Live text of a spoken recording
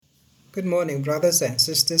Good morning, brothers and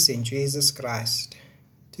sisters in Jesus Christ.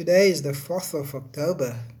 Today is the 4th of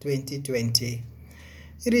October 2020.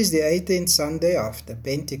 It is the 18th Sunday after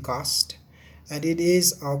Pentecost, and it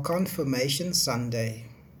is our Confirmation Sunday.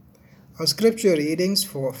 Our scripture readings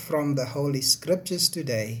from the Holy Scriptures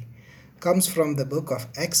today comes from the book of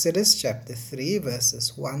Exodus chapter 3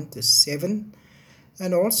 verses 1 to 7,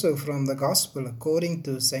 and also from the Gospel according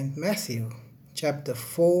to St. Matthew chapter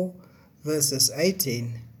 4 verses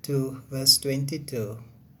 18 to verse 22.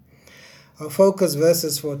 Our focus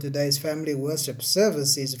verses for today's family worship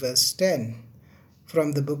service is verse 10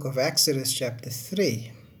 from the book of Exodus chapter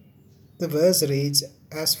 3. The verse reads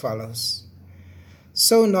as follows: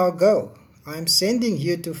 "So now go, I am sending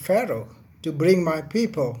you to Pharaoh to bring my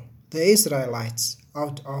people, the Israelites,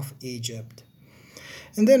 out of Egypt."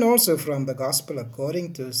 And then also from the Gospel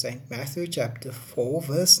according to St. Matthew chapter 4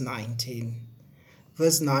 verse 19.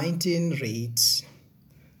 Verse 19 reads,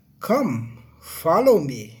 "Come, follow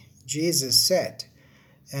me," Jesus said,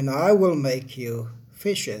 "and I will make you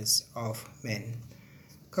fishers of men."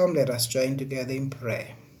 Come, let us join together in prayer.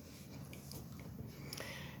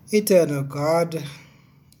 Eternal God,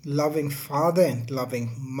 loving Father and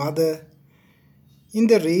loving Mother, in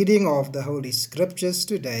the reading of the Holy Scriptures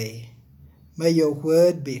today, may your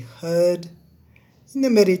word be heard. In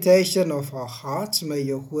the meditation of our hearts, may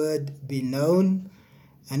your word be known.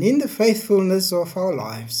 And in the faithfulness of our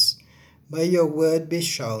lives, may your word be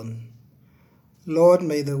shown. Lord,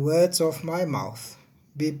 may the words of my mouth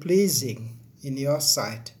be pleasing in your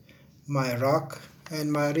sight, my rock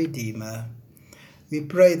and my redeemer. We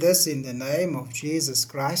pray this in the name of Jesus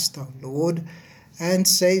Christ, our Lord and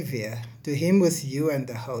Savior. To him with you and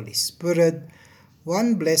the Holy Spirit,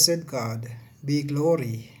 one blessed God, be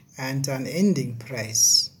glory and unending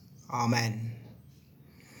praise. Amen.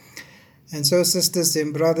 And so, sisters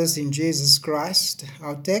and brothers in Jesus Christ,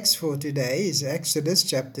 our text for today is Exodus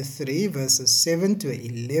chapter 3, verses 7 to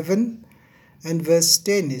 11, and verse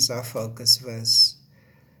 10 is our focus verse.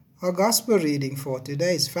 Our gospel reading for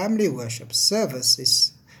today's family worship service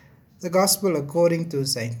is the Gospel according to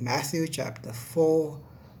St. Matthew chapter 4,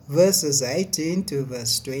 verses 18 to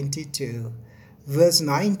verse 22. Verse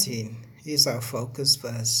 19 is our focus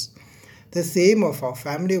verse. The theme of our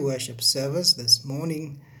family worship service this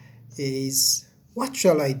morning is, what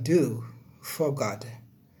shall I do for God?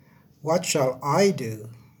 What shall I do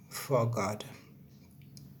for God?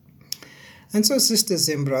 And so, sisters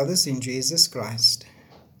and brothers in Jesus Christ,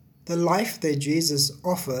 the life that Jesus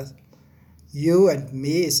offered you and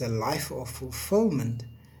me is a life of fulfillment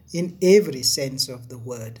in every sense of the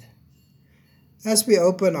word. As we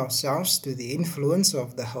open ourselves to the influence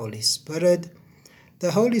of the Holy Spirit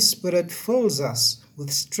fills us with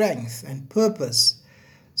strength and purpose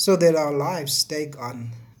so that our lives take on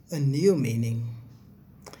a new meaning.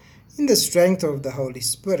 In the strength of the Holy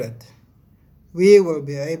Spirit, we will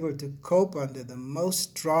be able to cope under the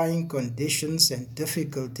most trying conditions and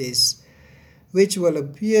difficulties which will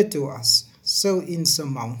appear to us so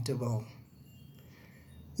insurmountable.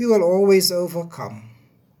 We will always overcome,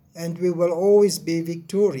 and we will always be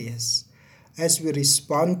victorious as we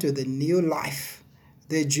respond to the new life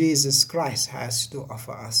that Jesus Christ has to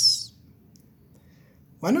offer us.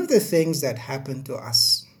 One of the things that happen to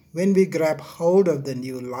us when we grab hold of the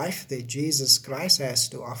new life that Jesus Christ has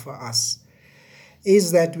to offer us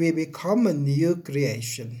is that we become a new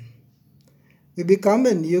creation. We become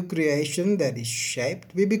a new creation that is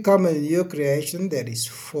shaped. We become a new creation that is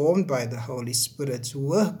formed by the Holy Spirit's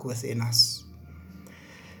work within us.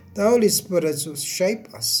 The Holy Spirit will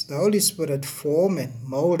shape us. The Holy Spirit form and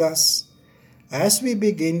mold us as we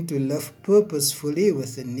begin to live purposefully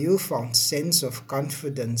with a newfound sense of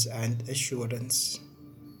confidence and assurance.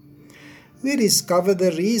 We discover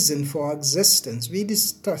the reason for our existence. We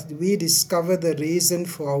discover the reason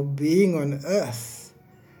for our being on earth.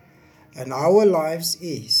 And our lives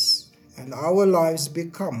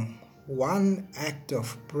become one act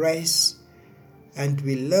of praise, and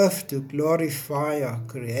we live to glorify our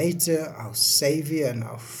Creator, our Savior, and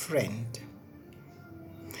our friend.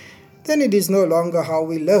 Then it is no longer how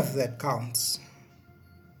we live that counts.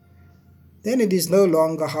 Then it is no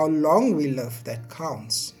longer how long we live that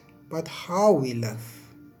counts, but how we live.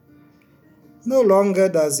 No longer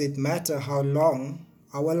does it matter how long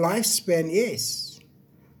our lifespan is,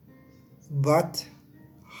 but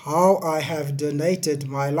how I have donated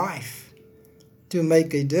my life to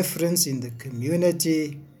make a difference in the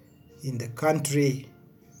community, in the country,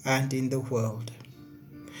 and in the world.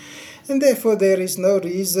 And therefore there is no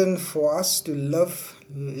reason for us to live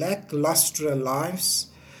lackluster lives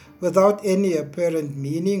without any apparent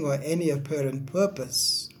meaning or any apparent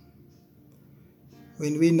purpose.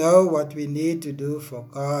 When we know what we need to do for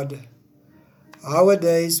God, our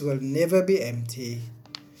days will never be empty,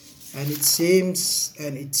 and it seems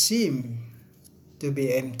to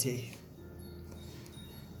be empty.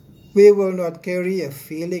 We will not carry a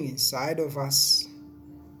feeling inside of us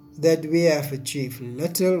that we have achieved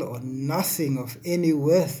little or nothing of any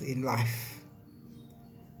worth in life.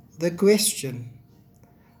 The question,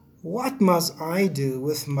 what must I do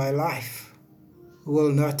with my life,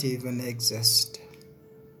 will not even exist.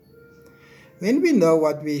 When we know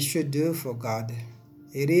what we should do for God,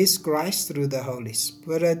 it is Christ through the Holy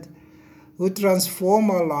Spirit who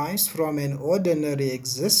transforms our lives from an ordinary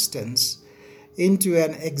existence into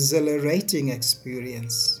an exhilarating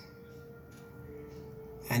experience.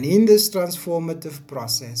 And in this transformative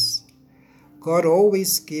process, God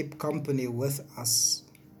always keeps company with us.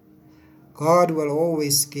 God will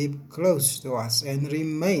always keep close to us and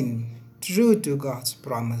remain true to God's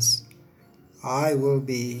promise, I will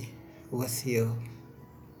be with you.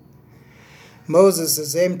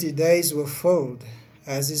 Moses' empty days were filled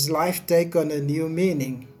as his life took on a new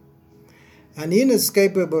meaning. An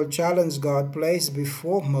inescapable challenge God placed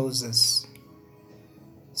before Moses.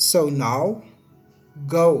 So now,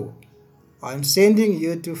 go, I'm sending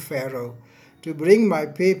you to Pharaoh to bring my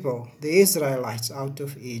people, the Israelites, out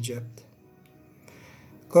of Egypt.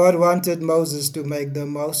 God wanted Moses to make the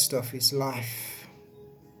most of his life.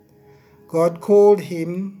 God called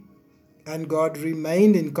him, and God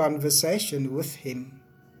remained in conversation with him.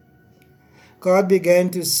 God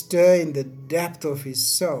began to stir in the depth of his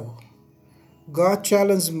soul. God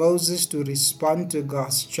challenged Moses to respond to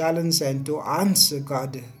God's challenge and to answer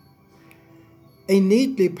God. A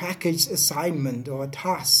neatly packaged assignment or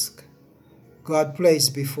task God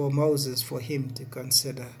placed before Moses for him to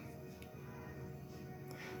consider.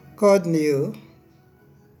 God knew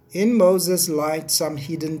in Moses lied some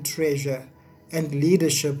hidden treasure and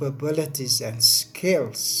leadership abilities and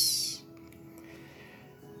skills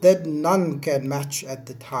that none can match at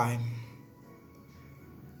the time.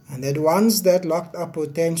 And that once that locked up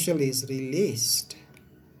potential is released,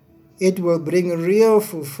 it will bring real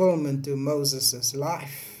fulfillment to Moses'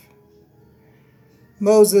 life.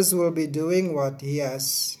 Moses will be doing what he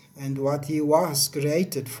has and what he was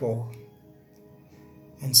created for.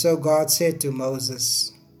 And so God said to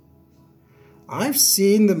Moses, I've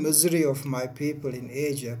seen the misery of my people in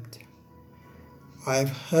Egypt.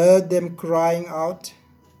 I've heard them crying out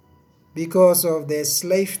because of their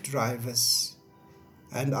slave drivers,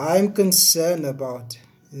 and I'm concerned about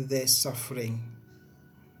their suffering.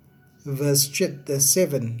 Verse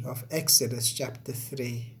 7 of Exodus chapter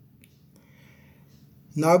 3.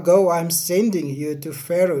 Now go, I'm sending you to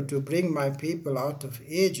Pharaoh to bring my people out of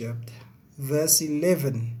Egypt. Verse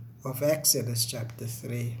 11 of Exodus chapter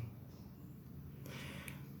 3.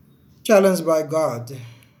 Challenged by God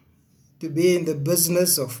to be in the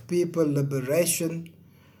business of people liberation,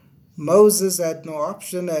 Moses had no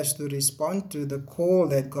option as to respond to the call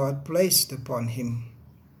that God placed upon him.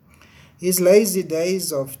 His lazy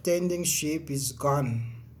days of tending sheep is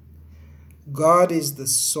gone. God is the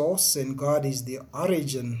source and God is the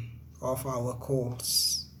origin of our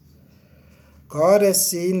calls. God has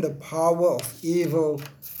seen the power of evil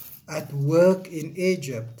at work in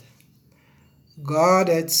Egypt. God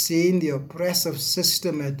had seen the oppressive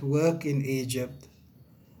system at work in Egypt.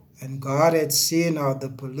 And God had seen how the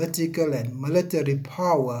political and military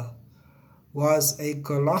power was a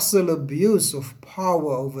colossal abuse of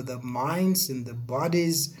power over the minds and the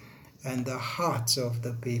bodies and the hearts of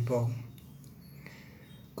the people.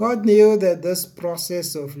 God knew that this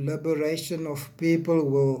process of liberation of people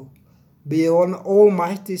will be an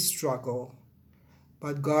almighty struggle,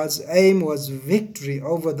 but God's aim was victory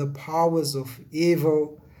over the powers of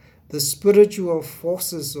evil, the spiritual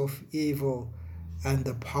forces of evil, and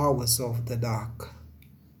the powers of the dark.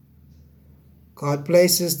 God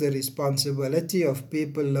places the responsibility of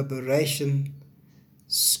people liberation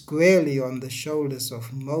squarely on the shoulders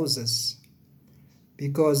of Moses,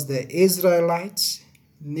 because the Israelites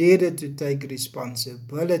needed to take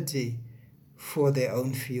responsibility for their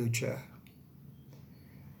own future.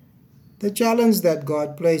 The challenge that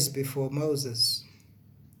God placed before Moses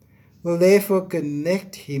will therefore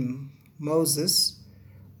connect Moses,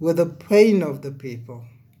 with the pain of the people.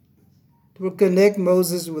 It will connect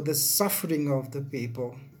Moses with the suffering of the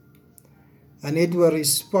people, and it will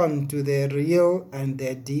respond to their real and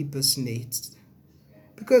their deepest needs.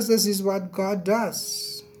 Because this is what God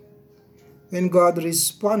does. When God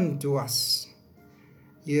responds to us,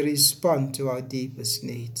 He responds to our deepest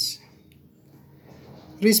needs.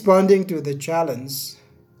 Responding to the challenge,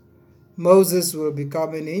 Moses will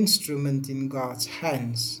become an instrument in God's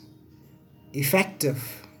hands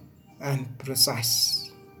effective, and precise.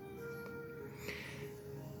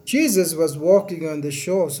 Jesus was walking on the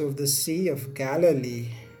shores of the Sea of Galilee,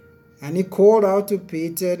 and he called out to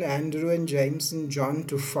Peter and Andrew and James and John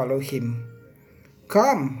to follow him.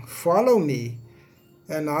 "Come, follow me,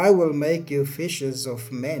 and I will make you fishers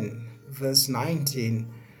of men." Verse 19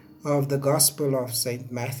 of the Gospel of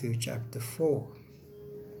St. Matthew chapter 4.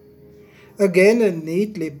 Again, a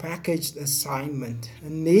neatly packaged assignment, a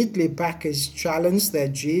neatly packaged challenge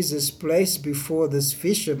that Jesus placed before this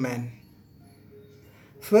fisherman.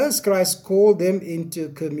 First, Christ called them into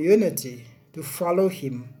community to follow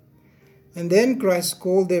him, and then Christ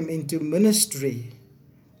called them into ministry.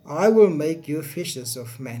 "I will make you fishers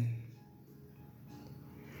of men."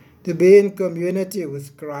 To be in community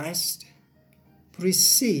with Christ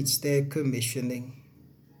precedes their commissioning.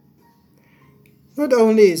 Not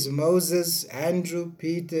only is Moses, Andrew,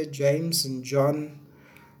 Peter, James, and John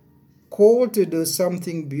called to do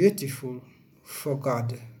something beautiful for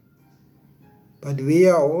God, but we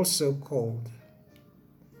are also called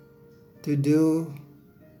to do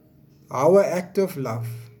our act of love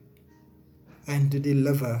and to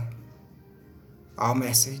deliver our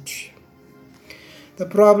message. The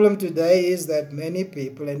problem today is that many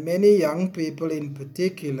people, and many young people in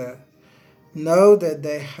particular, know that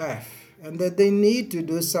they have and that they need to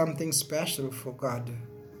do something special for God.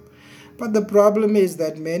 But the problem is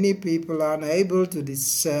that many people are unable to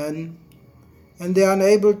discern, and they are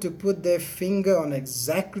unable to put their finger on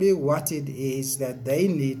exactly what it is that they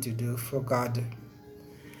need to do for God.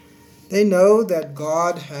 They know that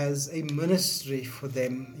God has a ministry for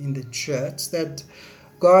them in the church, that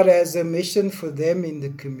God has a mission for them in the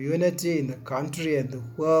community, in the country, and the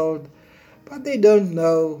world, but they don't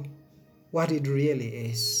know what it really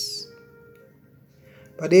is.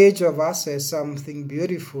 But each of us has something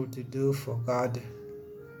beautiful to do for God.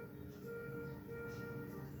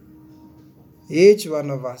 Each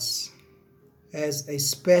one of us has a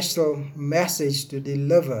special message to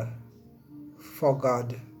deliver for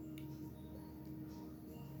God.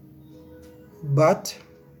 But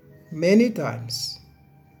many times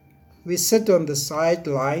we sit on the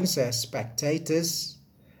sidelines as spectators,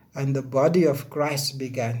 and the body of Christ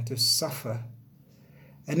began to suffer.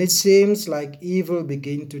 And it seems like evil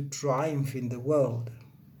began to triumph in the world.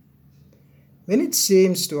 When it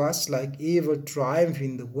seems to us like evil triumph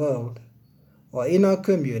in the world or in our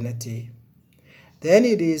community, then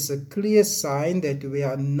it is a clear sign that we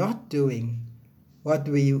are not doing what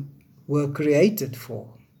we were created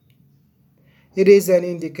for. It is an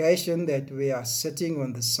indication that we are sitting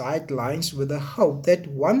on the sidelines with the hope that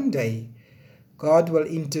one day God will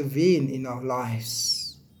intervene in our lives.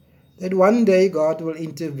 That one day God will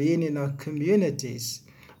intervene in our communities,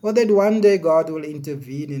 or that one day God will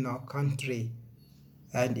intervene in our country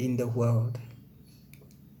and in the world.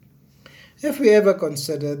 Have we ever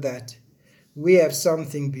considered that we have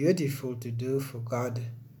something beautiful to do for God?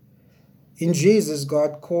 In Jesus,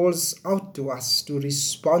 God calls out to us to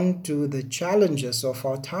respond to the challenges of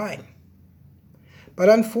our time. But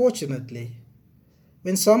unfortunately,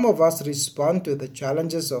 when some of us respond to the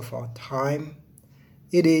challenges of our time,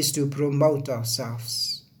 it is to promote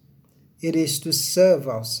ourselves. It is to serve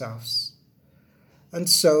ourselves. And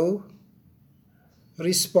so, we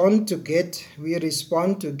respond to get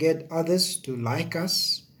others to like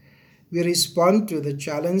us. We respond to the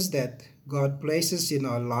challenge that God places in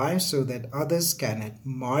our lives so that others can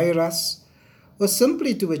admire us, or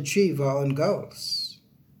simply to achieve our own goals.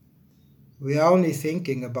 We are only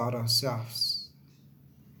thinking about ourselves.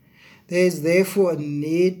 There is therefore a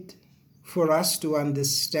need for us to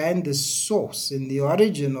understand the source and the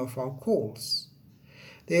origin of our calls.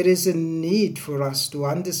 There is a need for us to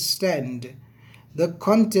understand the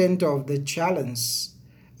content of the challenge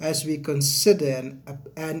as we consider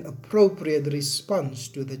an appropriate response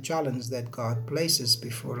to the challenge that God places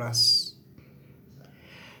before us.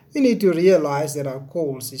 We need to realize that our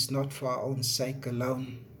calls is not for our own sake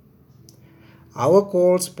alone. Our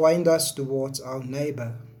calls point us towards our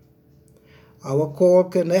neighbor. Our call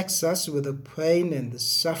connects us with the pain and the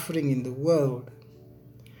suffering in the world.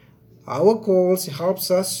 Our calls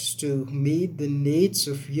helps us to meet the needs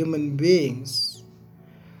of human beings.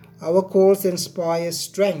 Our calls inspire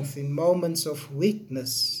strength in moments of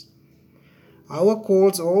weakness. Our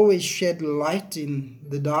calls always shed light in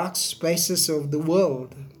the dark spaces of the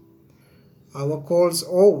world. Our calls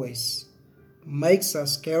always makes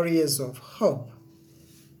us carriers of hope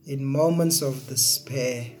in moments of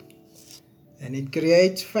despair. And it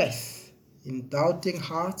creates faith in doubting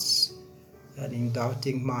hearts and in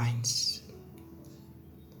doubting minds.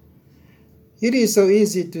 It is so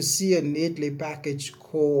easy to see a neatly packaged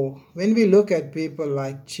call when we look at people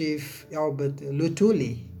like Chief Albert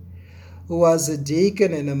Luthuli, who was a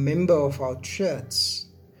deacon and a member of our church,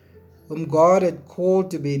 whom God had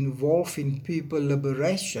called to be involved in people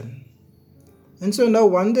liberation. And so no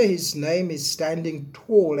wonder his name is standing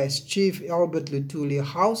tall as Chief Albert Luthuli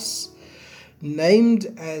House, named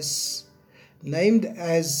as the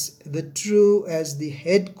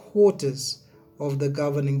headquarters of the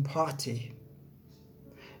governing party.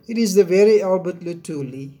 It is the very Albert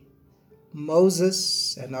Luthuli,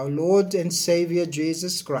 Moses, and our Lord and Savior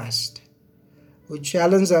Jesus Christ, who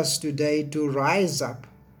challenge us today to rise up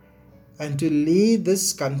and to lead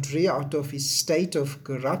this country out of its state of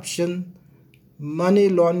corruption, money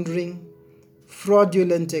laundering,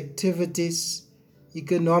 fraudulent activities,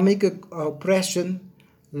 economic oppression,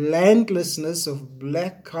 landlessness of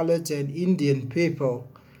black, colored, and Indian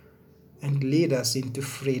people, and lead us into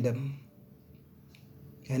freedom.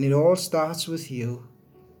 And it all starts with you,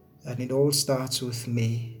 and it all starts with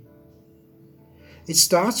me. It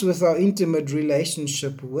starts with our intimate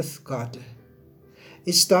relationship with God.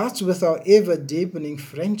 It starts with our ever-deepening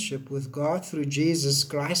friendship with God through Jesus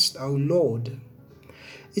Christ our Lord.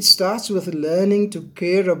 It starts with learning to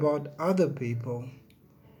care about other people.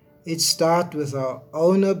 It starts with our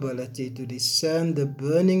own ability to discern the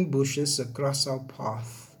burning bushes across our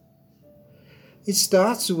path. It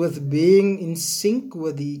starts with being in sync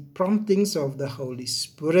with the promptings of the Holy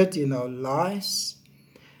Spirit in our lives.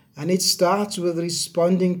 And it starts with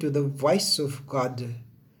responding to the voice of God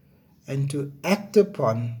and to act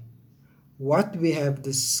upon what we have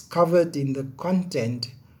discovered in the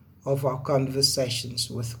content of our conversations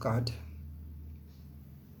with God.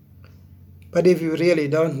 But if you really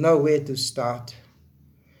don't know where to start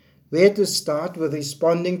with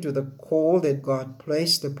responding to the call that God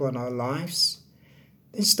placed upon our lives,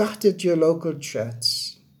 then start at your local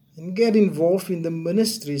church and get involved in the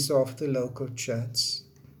ministries of the local church.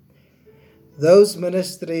 Those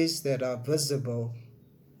ministries that are visible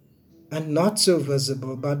and not so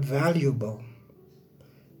visible but valuable.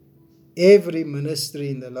 Every ministry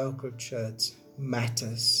in the local church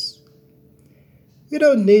matters. We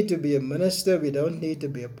don't need to be a minister, we don't need to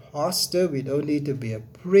be a pastor, we don't need to be a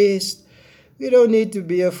priest, we don't need to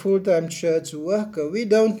be a full-time church worker, we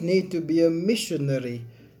don't need to be a missionary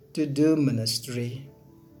to do ministry.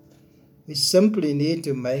 We simply need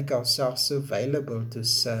to make ourselves available to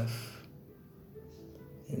serve.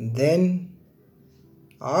 And then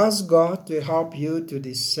ask God to help you to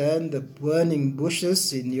discern the burning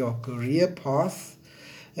bushes in your career path,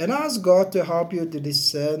 and ask God to help you to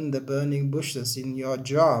discern the burning bushes in your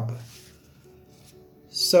job,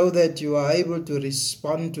 so that you are able to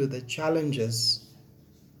respond to the challenges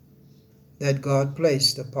that God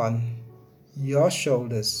placed upon your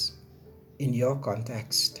shoulders in your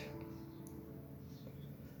context.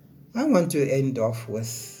 I want to end off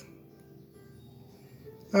with,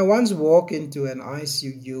 I once walked into an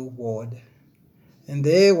ICU ward, and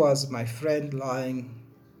there was my friend lying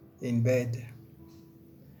in bed.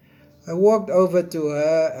 I walked over to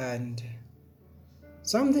her, and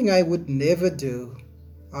something I would never do,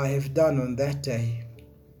 I have done on that day.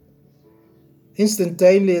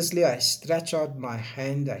 Instantaneously, I stretched out my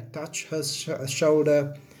hand, I touched her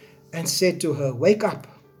shoulder, and said to her, "Wake up."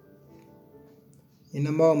 In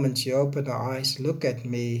a moment, she opened her eyes, looked at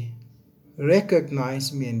me,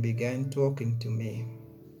 recognized me, and began talking to me.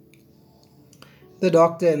 The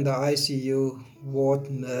doctor and the ICU ward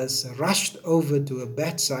nurse rushed over to her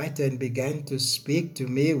bedside and began to speak to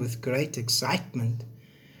me with great excitement.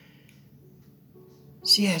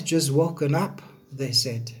 "She had just woken up," they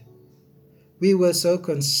said. "We were so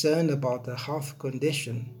concerned about her health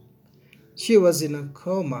condition. She was in a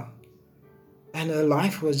coma, and her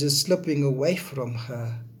life was just slipping away from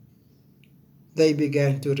her." They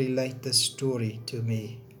began to relate the story to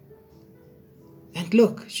me. "And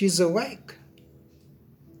look, she's awake."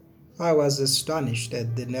 I was astonished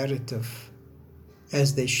at the narrative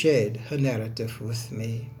as they shared her narrative with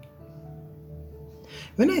me.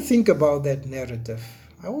 When I think about that narrative,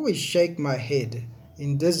 I always shake my head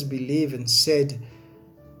in disbelief and said,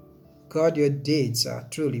 "God, your deeds are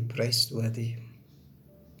truly praiseworthy."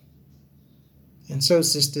 And so,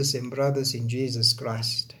 sisters and brothers in Jesus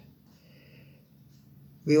Christ,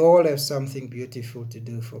 we all have something beautiful to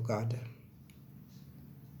do for God.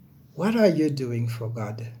 What are you doing for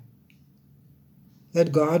God?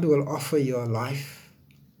 That God will offer you a life,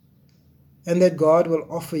 and that God will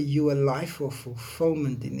offer you a life of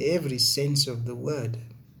fulfillment in every sense of the word.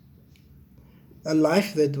 A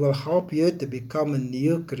life that will help you to become a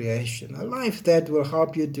new creation, a life that will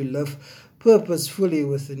help you to live purposefully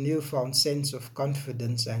with a newfound sense of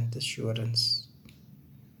confidence and assurance.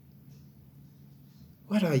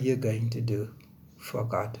 What are you going to do for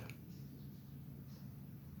God?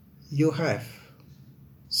 You have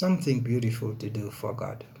something beautiful to do for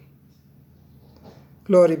God.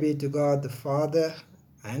 Glory be to God the Father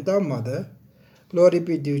and our Mother. Glory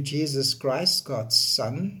be to Jesus Christ, God's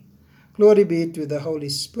Son. Glory be to the Holy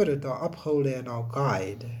Spirit, our upholder and our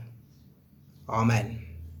guide. Amen.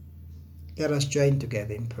 Let us join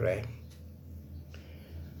together in prayer.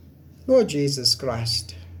 Lord Jesus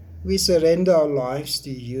Christ, we surrender our lives to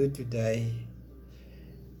you today,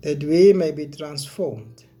 that we may be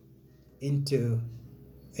transformed into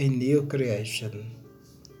a new creation.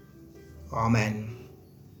 Amen.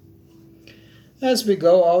 As we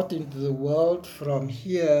go out into the world from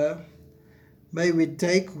here, may we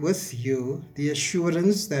take with you the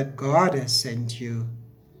assurance that God has sent you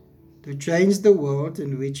to change the world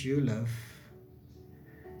in which you live.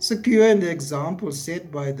 Secure in the example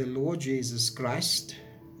set by the Lord Jesus Christ,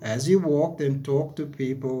 as he walked and talked to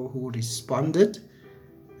people who responded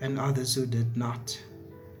and others who did not.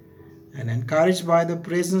 And encouraged by the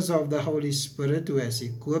presence of the Holy Spirit, who has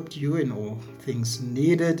equipped you in all things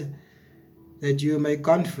needed, that you may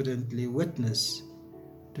confidently witness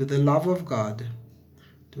to the love of God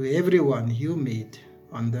to everyone you meet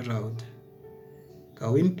on the road.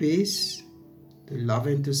 Go in peace to love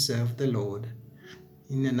and to serve the Lord.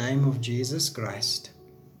 In the name of Jesus Christ.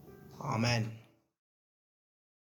 Amen.